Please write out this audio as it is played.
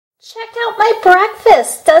Check out my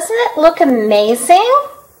breakfast. Doesn't it look amazing?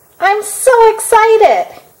 I'm so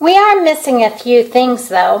excited. We are missing a few things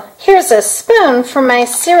though. Here's a spoon for my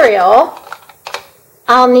cereal.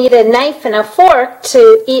 I'll need a knife and a fork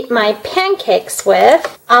to eat my pancakes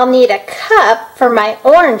with. I'll need a cup for my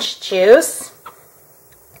orange juice.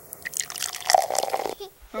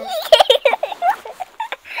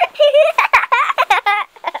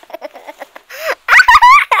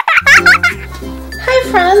 Hi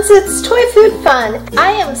friends, it's Toy Food Fun.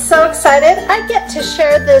 I am so excited I get to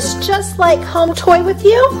share this just like home toy with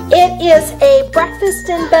you. It is a breakfast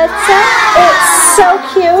in bed set. It's so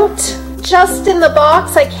cute. Just in the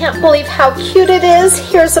box, I can't believe how cute it is.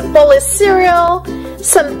 Here's a bowl of cereal,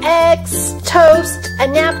 some eggs, toast, a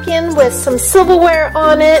napkin with some silverware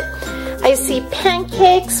on it. I see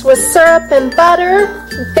pancakes with syrup and butter,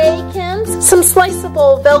 bacon, some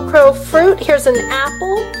sliceable Velcro fruit. Here's an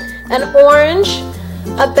apple, an orange,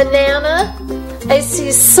 a banana. I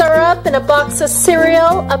see syrup in a box of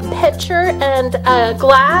cereal, a pitcher, and a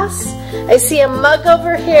glass. I see a mug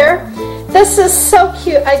over here. This is so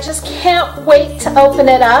cute. I just can't wait to open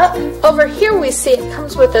it up. Over here we see it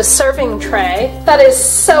comes with a serving tray. That is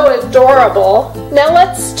so adorable. Now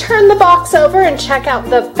let's turn the box over and check out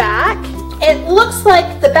the back. It looks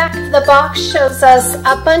like the back of the box shows us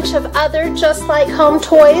a bunch of other just like home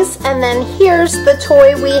toys, and then here's the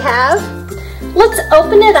toy we have. Let's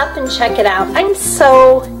open it up and check it out. I'm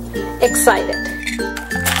so excited.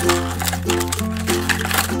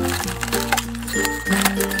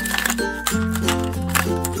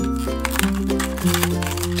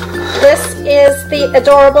 This is the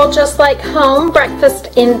adorable Just Like Home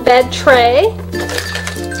breakfast in bed tray.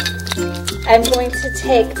 I'm going to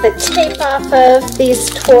take the tape off of these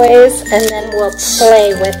toys and then we'll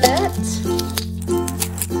play with it.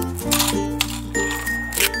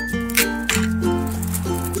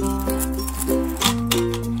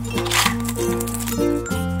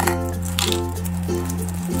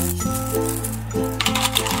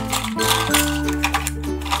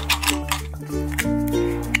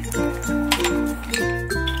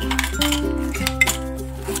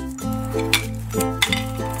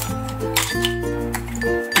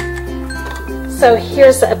 So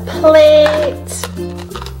here's a plate.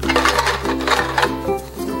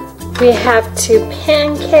 We have 2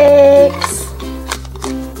 pancakes,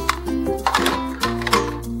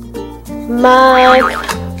 mug,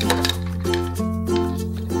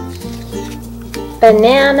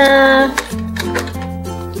 banana,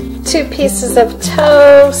 2 pieces of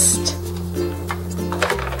toast,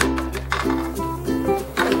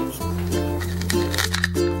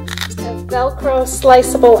 a Velcro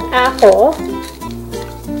sliceable apple,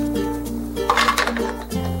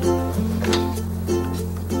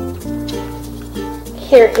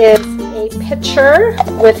 here is a pitcher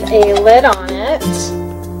with a lid on it.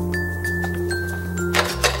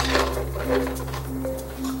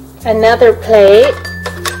 Another plate.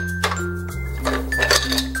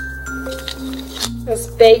 This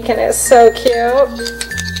bacon is so cute.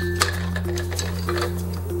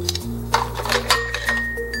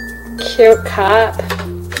 Cute cup.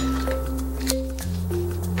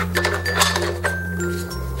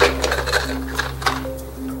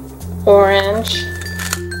 Orange.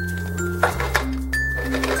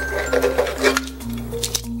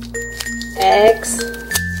 Eggs,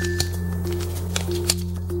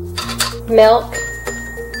 milk,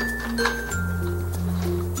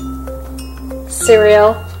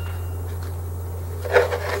 cereal,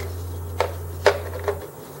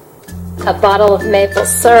 a bottle of maple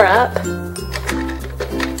syrup,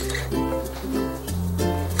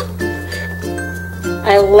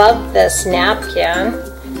 I love this napkin,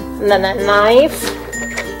 and then a knife,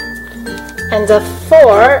 and a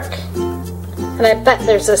fork. And I bet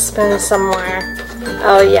there's a spoon somewhere.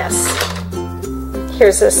 Oh yes,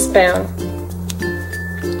 here's a spoon.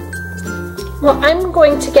 Well, I'm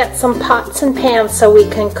going to get some pots and pans so we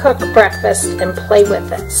can cook breakfast and play with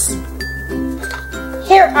this.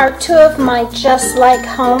 Here are 2 of my Just Like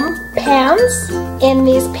Home pans. In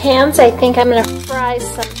these pans, I think I'm going to fry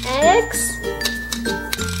some eggs.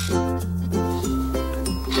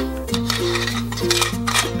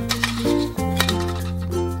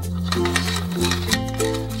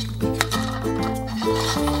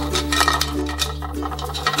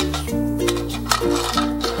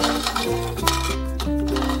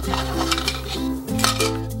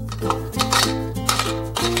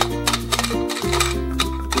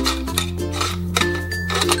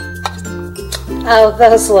 Oh,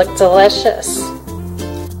 those look delicious.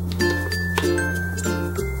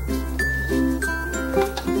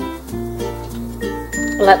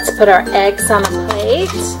 Let's put our eggs on a plate. plate.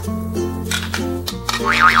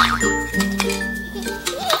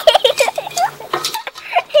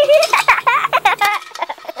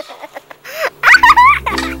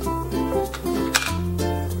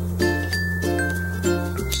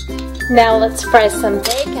 Now let's fry some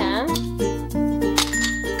bacon.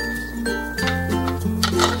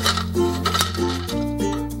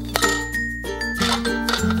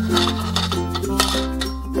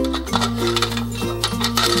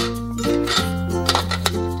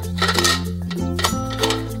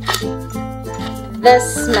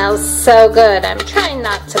 This smells so good. I'm trying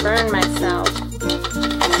not to burn myself.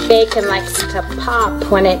 Bacon likes to pop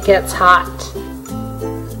when it gets hot.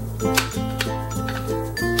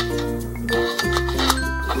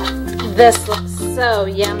 This looks so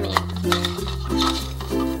yummy.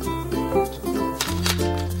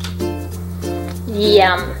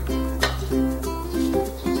 Yum.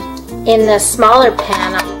 In the smaller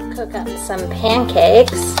pan, I'll cook up some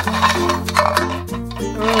pancakes.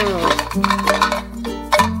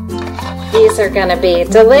 These are going to be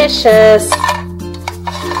delicious.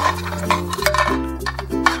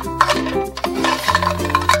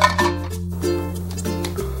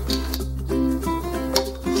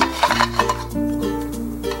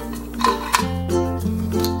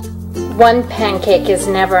 One pancake is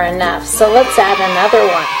never enough, so let's add another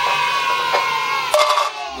one.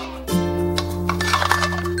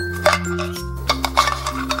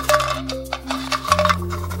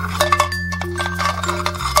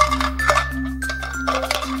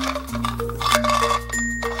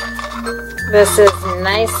 This is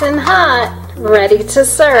nice and hot, ready to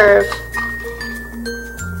serve.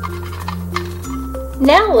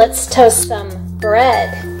 Now let's toast some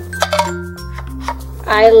bread.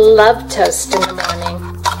 I love toast in the morning.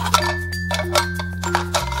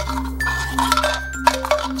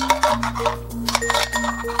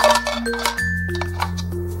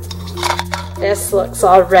 This looks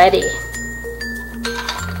all ready.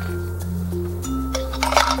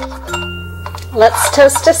 Let's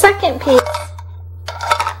toast a second piece.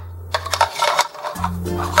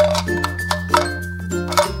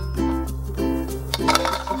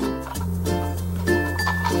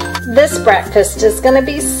 This breakfast is going to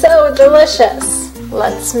be so delicious.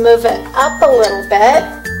 Let's move it up a little bit.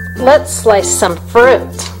 Let's slice some fruit.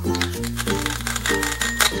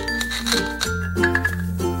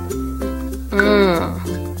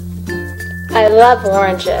 I love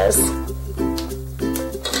oranges.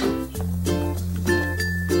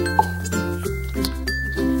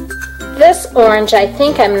 This orange I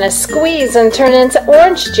think I'm going to squeeze and turn into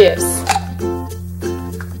orange juice.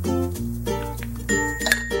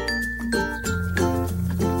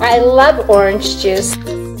 I love orange juice.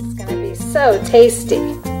 This is going to be so tasty.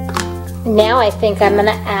 Now I think I'm going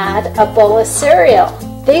to add a bowl of cereal.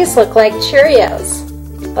 These look like Cheerios.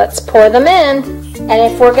 Let's pour them in.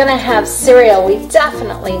 And if we're going to have cereal, we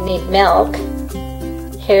definitely need milk.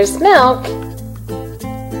 Here's milk.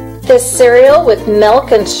 This cereal with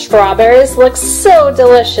milk and strawberries looks so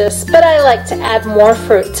delicious, but I like to add more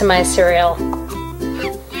fruit to my cereal.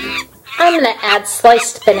 I'm going to add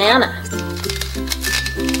sliced banana.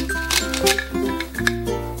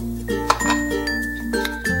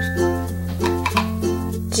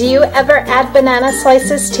 Do you ever add banana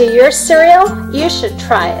slices to your cereal? You should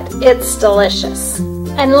try it. It's delicious.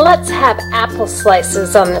 And let's have apple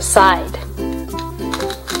slices on the side.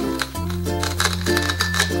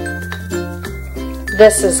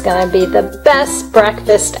 This is going to be the best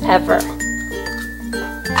breakfast ever.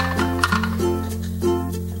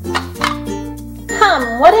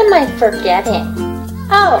 What am I forgetting?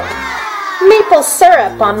 Oh, maple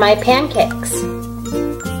syrup on my pancakes.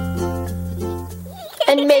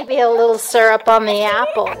 And maybe a little syrup on the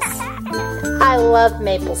apples. I love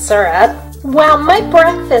maple syrup. Wow, my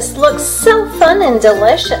breakfast looks so fun and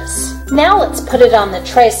delicious. Now let's put it on the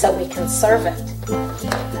tray so we can serve it.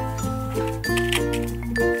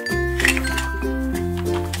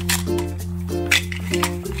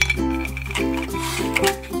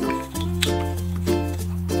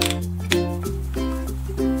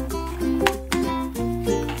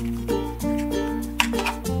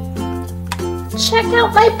 Check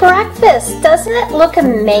out my breakfast. Doesn't it look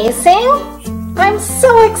amazing? I'm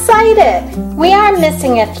so excited. We are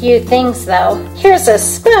missing a few things though. Here's a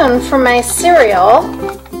spoon for my cereal.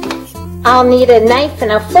 I'll need a knife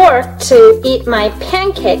and a fork to eat my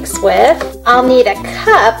pancakes with. I'll need a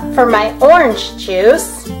cup for my orange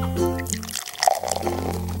juice.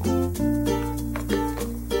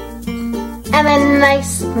 And a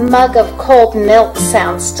nice mug of cold milk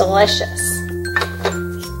sounds delicious.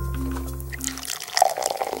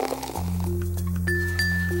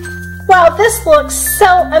 Wow, this This looks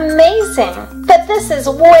so amazing, but this is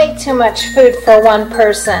way too much food for one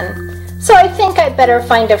person. So I think I'd better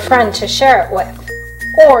find a friend to share it with.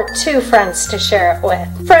 Or 2 friends to share it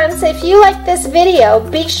with. Friends, if you like this video,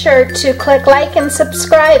 be sure to click like and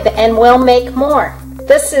subscribe and we'll make more.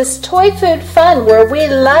 This is Toy Food Fun, where we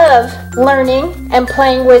love learning and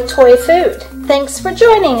playing with toy food. Thanks for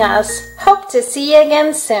joining us. Hope to see you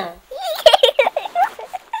again soon.